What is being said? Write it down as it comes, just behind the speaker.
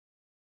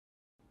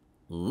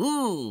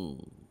Ooh,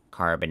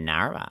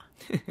 carbonara.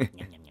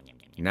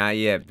 Not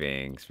yet,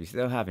 Binx. We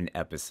still have an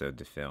episode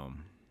to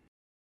film.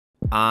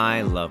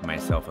 I love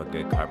myself a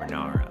good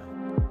carbonara.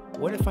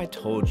 What if I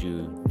told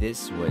you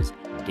this was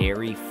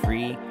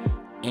dairy-free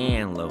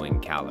and low in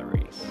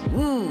calories?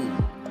 Ooh,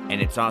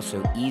 And it's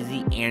also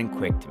easy and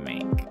quick to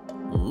make.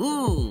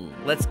 ooh.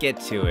 Let's get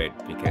to it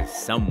because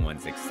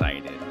someone's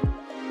excited.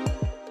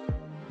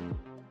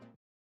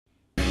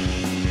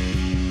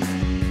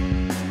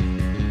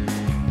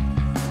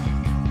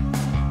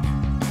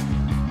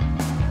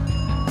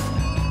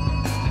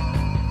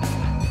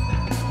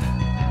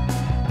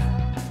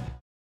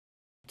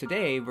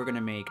 Today we're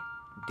gonna make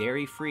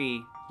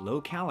dairy-free,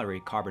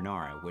 low-calorie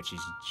carbonara, which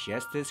is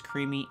just as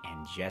creamy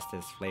and just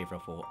as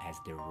flavorful as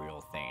the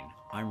real thing.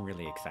 I'm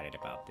really excited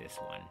about this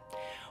one.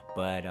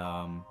 But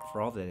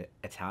for all the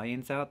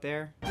Italians out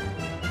there,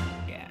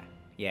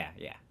 yeah,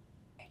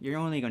 you're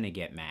only gonna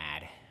get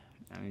mad.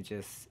 I mean,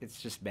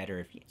 it's just better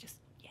if you just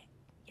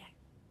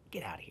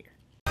get out of here.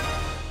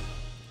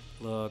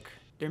 Look,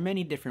 there are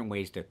many different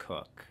ways to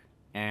cook,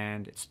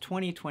 and it's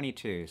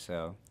 2022,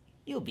 so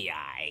you'll be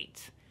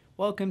alright.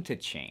 Welcome to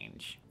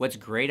change. What's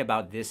great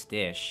about this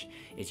dish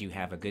is you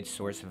have a good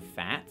source of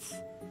fats,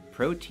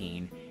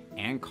 protein,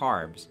 and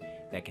carbs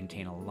that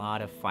contain a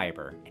lot of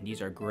fiber, and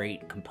these are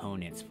great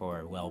components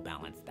for a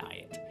well-balanced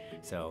diet.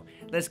 So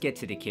let's get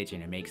to the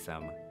kitchen and make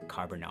some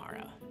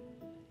carbonara.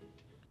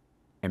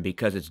 And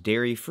because it's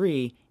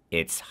dairy-free,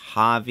 it's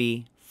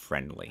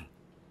Javi-friendly.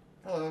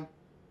 Hello.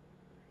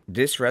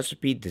 This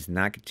recipe does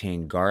not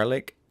contain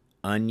garlic,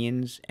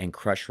 onions, and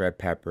crushed red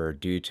pepper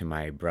due to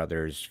my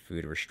brother's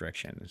food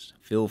restrictions.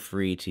 Feel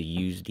free to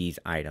use these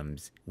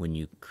items when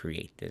you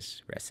create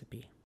this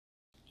recipe.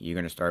 You're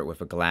gonna start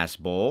with a glass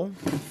bowl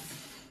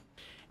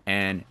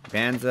and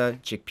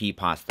Banza chickpea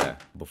pasta.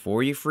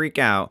 Before you freak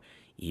out,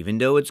 even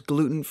though it's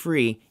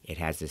gluten-free, it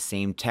has the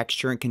same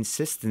texture and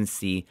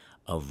consistency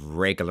of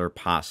regular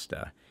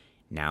pasta.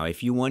 Now,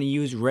 if you want to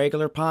use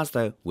regular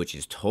pasta, which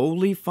is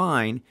totally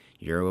fine,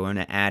 you're going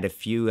to add a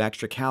few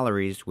extra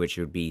calories, which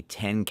would be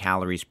 10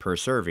 calories per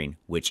serving,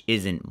 which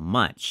isn't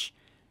much.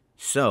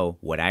 So,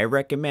 what I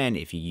recommend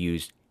if you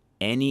use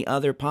any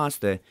other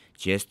pasta,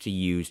 just to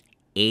use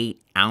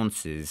 8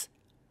 ounces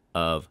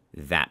of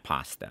that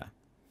pasta,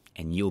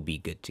 and you'll be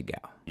good to go.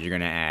 You're going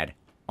to add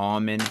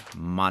almond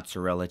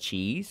mozzarella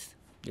cheese.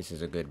 This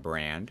is a good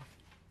brand.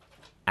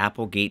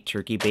 Applegate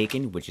turkey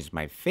bacon, which is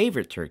my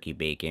favorite turkey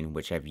bacon,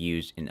 which I've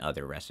used in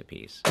other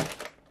recipes.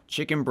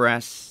 Chicken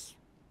breasts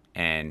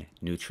and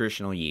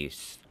nutritional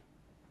yeast.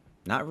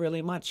 Not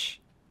really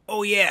much.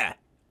 Oh yeah,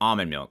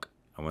 almond milk.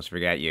 Almost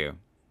forgot you.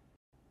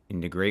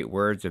 In the great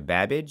words of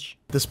Babbage,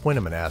 At this point,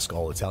 I'm going to ask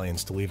all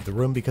Italians to leave the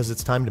room because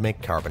it's time to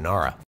make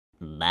carbonara.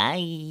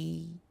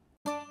 Bye.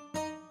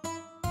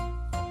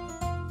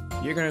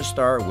 you're gonna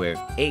start with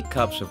 8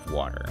 cups of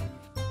water.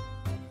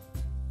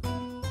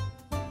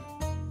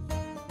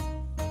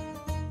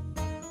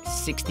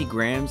 60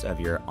 grams of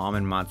your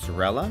almond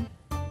mozzarella,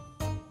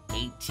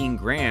 18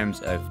 grams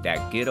of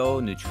that good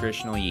old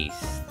nutritional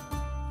yeast.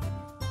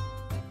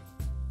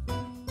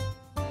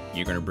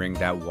 You're gonna bring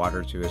that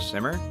water to a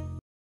simmer.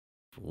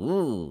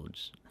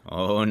 Foods.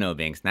 Oh no,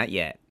 Binx, not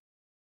yet.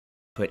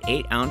 Put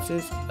 8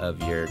 ounces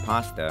of your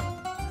pasta.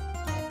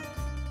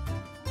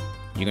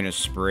 You're gonna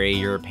spray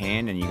your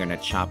pan and you're gonna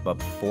chop up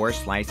 4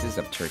 slices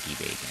of turkey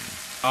bacon.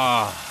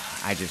 Oh,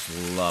 I just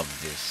love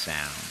this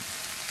sound.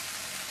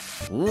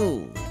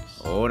 Foods.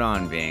 Hold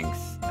on,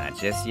 Binx, not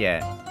just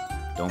yet.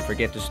 Don't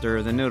forget to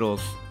stir the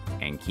noodles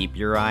and keep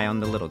your eye on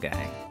the little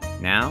guy.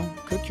 Now,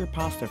 cook your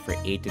pasta for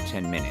 8 to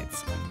 10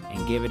 minutes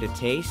and give it a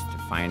taste to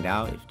find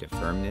out if the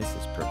firmness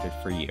is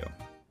perfect for you.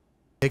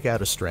 Take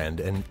out a strand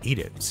and eat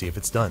it. See if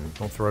it's done.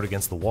 Don't throw it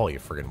against the wall, you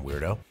friggin'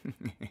 weirdo.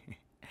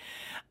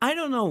 I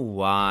don't know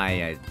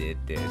why I did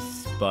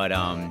this, but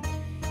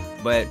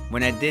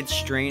when I did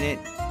strain it,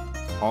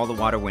 all the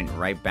water went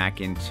right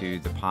back into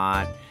the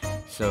pot,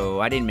 so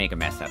I didn't make a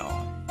mess at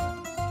all.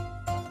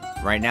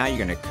 Right now, you're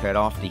gonna cut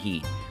off the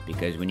heat,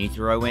 because when you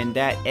throw in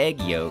that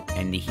egg yolk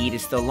and the heat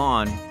is still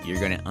on,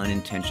 you're gonna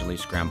unintentionally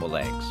scramble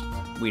eggs.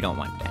 We don't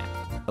want that.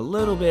 A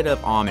little bit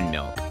of almond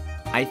milk.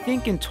 I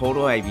think in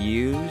total I've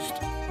used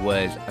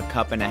was 1.5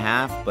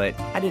 cups, but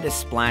I did a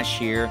splash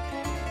here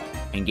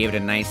and gave it a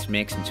nice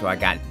mix until I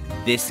got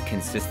this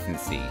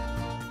consistency.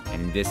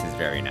 And this is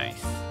very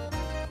nice.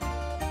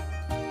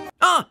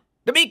 Ah!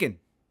 The bacon!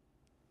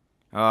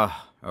 Oh,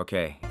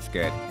 okay, it's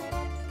good.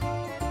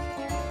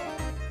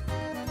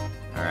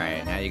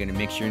 Alright, now you're gonna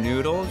mix your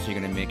noodles, you're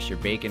gonna mix your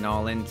bacon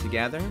all in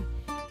together.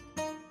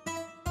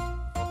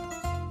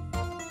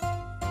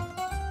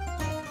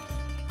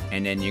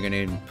 And then you're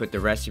gonna put the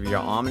rest of your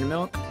almond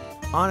milk.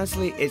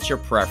 Honestly, it's your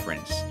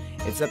preference.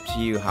 It's up to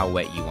you how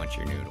wet you want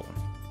your noodle.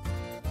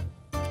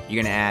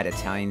 You're gonna add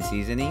Italian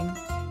seasoning,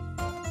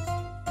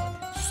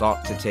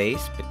 salt to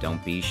taste, but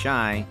don't be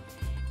shy,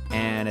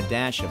 and a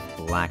dash of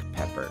black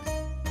pepper.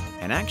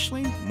 And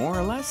actually, more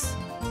or less,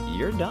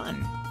 you're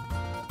done.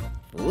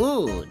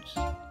 Foods.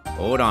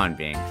 Hold on,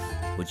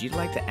 Binx. Would you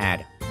like to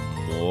add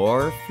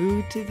more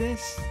food to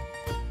this?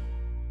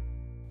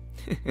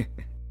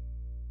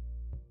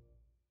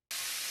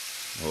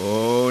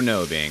 Oh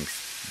no,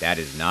 Binx. That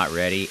is not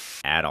ready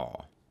at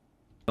all.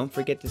 Don't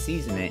forget to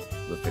season it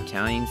with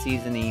Italian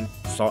seasoning,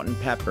 salt and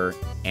pepper,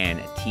 and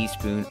a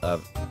teaspoon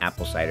of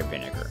apple cider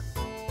vinegar.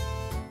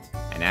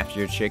 And after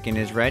your chicken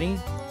is ready,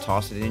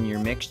 toss it in your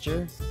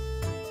mixture,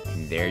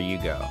 and there you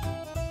go.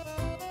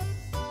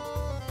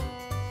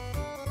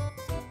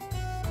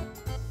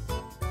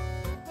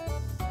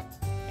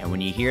 And when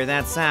you hear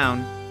that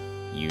sound,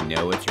 you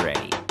know it's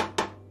ready.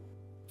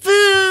 Foods!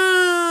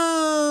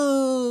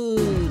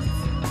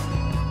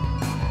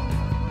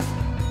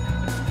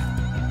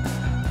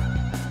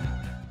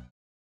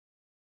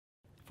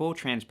 Full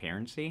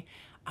transparency,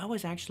 I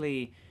was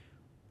actually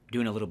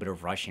doing a little bit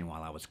of rushing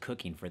while I was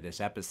cooking for this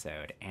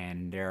episode,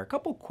 and there are a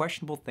couple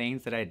questionable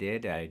things that I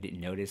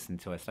didn't notice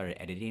until I started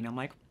editing. I'm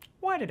like,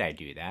 why did I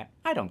do that?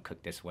 I don't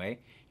cook this way.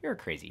 You're a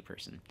crazy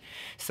person.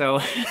 So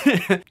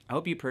I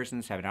hope you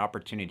persons have an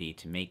opportunity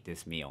to make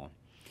this meal.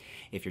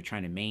 If you're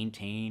trying to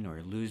maintain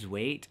or lose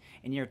weight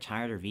and you're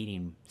tired of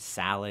eating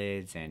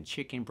salads and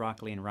chicken,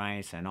 broccoli, and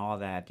rice and all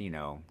that,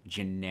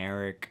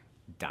 generic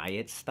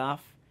diet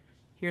stuff,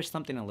 here's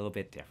something a little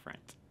bit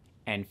different.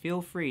 And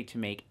feel free to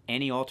make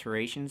any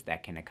alterations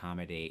that can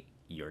accommodate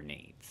your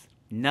needs.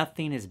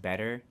 Nothing is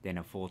better than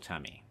a full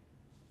tummy.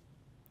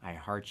 I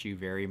heart you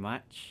very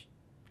much.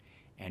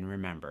 And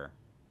remember,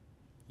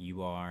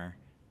 you are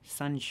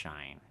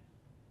sunshine.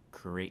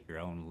 Create your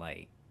own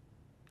light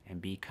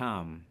and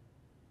become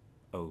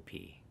OP.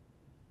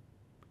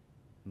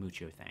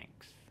 Mucho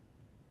thanks.